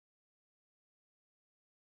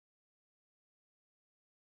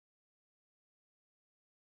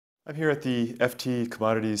I'm here at the FT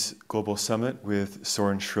Commodities Global Summit with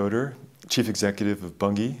Soren Schroder, Chief Executive of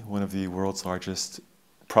Bunge, one of the world's largest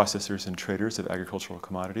processors and traders of agricultural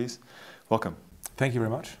commodities. Welcome. Thank you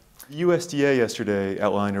very much. The USDA yesterday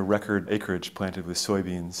outlined a record acreage planted with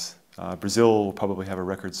soybeans. Brazil will probably have a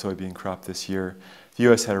record soybean crop this year.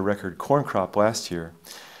 The US had a record corn crop last year.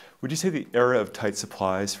 Would you say the era of tight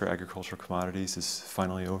supplies for agricultural commodities is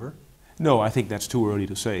finally over? No, I think that's too early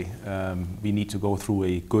to say. We need to go through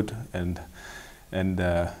a good and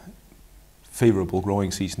favorable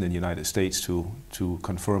growing season in the United States to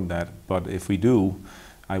confirm that. But if we do,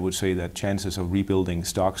 I would say that chances of rebuilding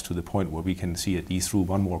stocks to the point where we can see at least through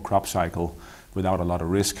one more crop cycle without a lot of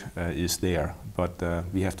risk is there. But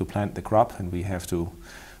we have to plant the crop and we have to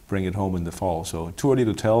bring it home in the fall. So too early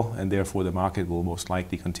to tell, and therefore the market will most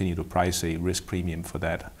likely continue to price a risk premium for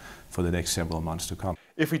that for the next several months to come.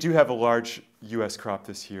 If we do have a large US crop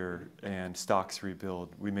this year and stocks rebuild,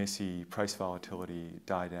 we may see price volatility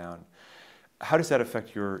die down. How does that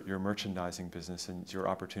affect your merchandising business and your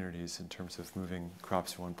opportunities in terms of moving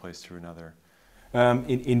crops from one place to another?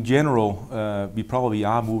 In general, we probably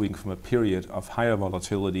are moving from a period of higher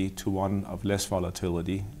volatility to one of less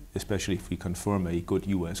volatility, especially if we confirm a good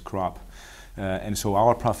US crop. And so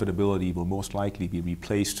our profitability will most likely be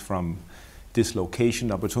replaced from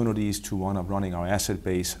dislocation opportunities to one of running our asset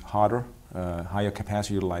base harder, higher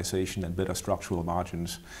capacity utilization and better structural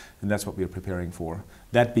margins, and that's what we are preparing for.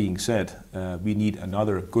 That being said, we need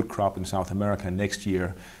another good crop in South America next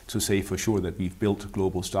year to say for sure that we've built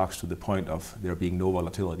global stocks to the point of there being no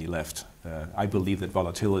volatility left. I believe that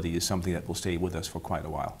volatility is something that will stay with us for quite a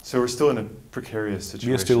while. So we're still in a precarious situation.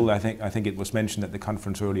 We are still, I think it was mentioned at the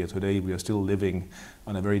conference earlier today, we are still living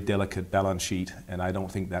on a very delicate balance sheet, and I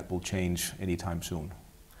don't think that will change anytime soon.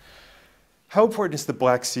 How important is the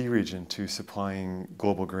Black Sea region to supplying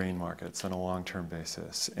global grain markets on a long-term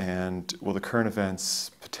basis? And will the current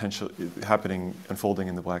events potentially unfolding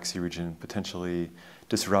in the Black Sea region potentially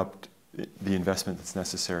disrupt the investment that's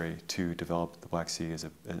necessary to develop the Black Sea as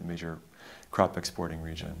a major crop exporting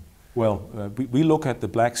region? Well, we look at the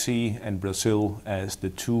Black Sea and Brazil as the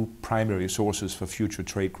two primary sources for future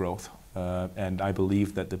trade growth. And I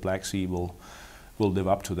believe that the Black Sea will live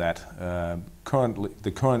up to that. The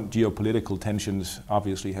current geopolitical tensions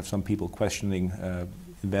obviously have some people questioning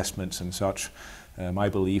investments and such. My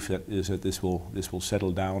belief is that this will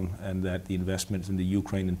settle down, and that the investments in the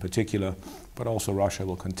Ukraine in particular, but also Russia,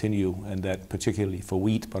 will continue, and that particularly for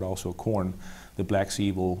wheat, but also corn, the Black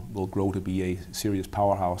Sea will grow to be a serious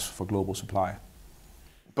powerhouse for global supply.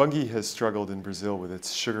 Bunge has struggled in Brazil with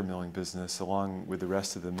its sugar milling business, along with the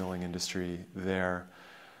rest of the milling industry there.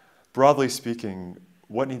 Broadly speaking,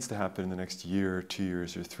 what needs to happen in the next year, 2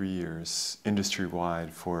 years, or 3 years,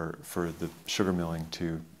 industry-wide, for the sugar milling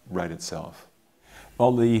to right itself?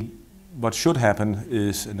 Well, what should happen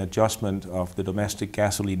is an adjustment of the domestic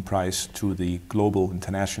gasoline price to the global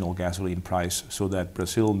international gasoline price, so that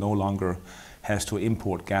Brazil no longer has to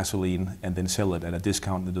import gasoline and then sell it at a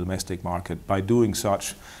discount in the domestic market. By doing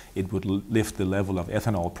such, it would lift the level of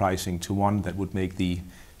ethanol pricing to one that would make the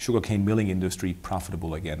sugarcane milling industry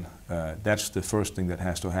profitable again. That's the first thing that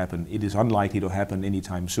has to happen. It is unlikely to happen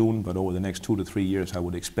anytime soon, but over the next 2 to 3 years I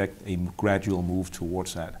would expect a gradual move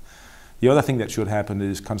towards that. The other thing that should happen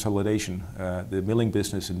is consolidation. The milling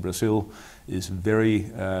business in Brazil is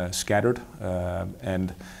very scattered,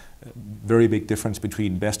 and very big difference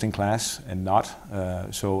between best in class and not.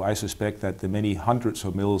 So I suspect that the many hundreds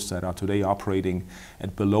of mills that are today operating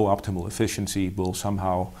at below optimal efficiency will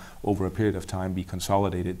somehow, over a period of time, be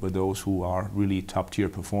consolidated with those who are really top-tier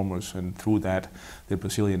performers, and through that the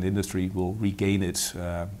Brazilian industry will regain its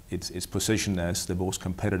position as the most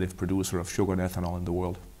competitive producer of sugar and ethanol in the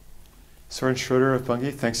world. Soren Schroder of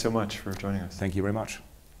Bunge, thanks so much for joining us. Thank you very much.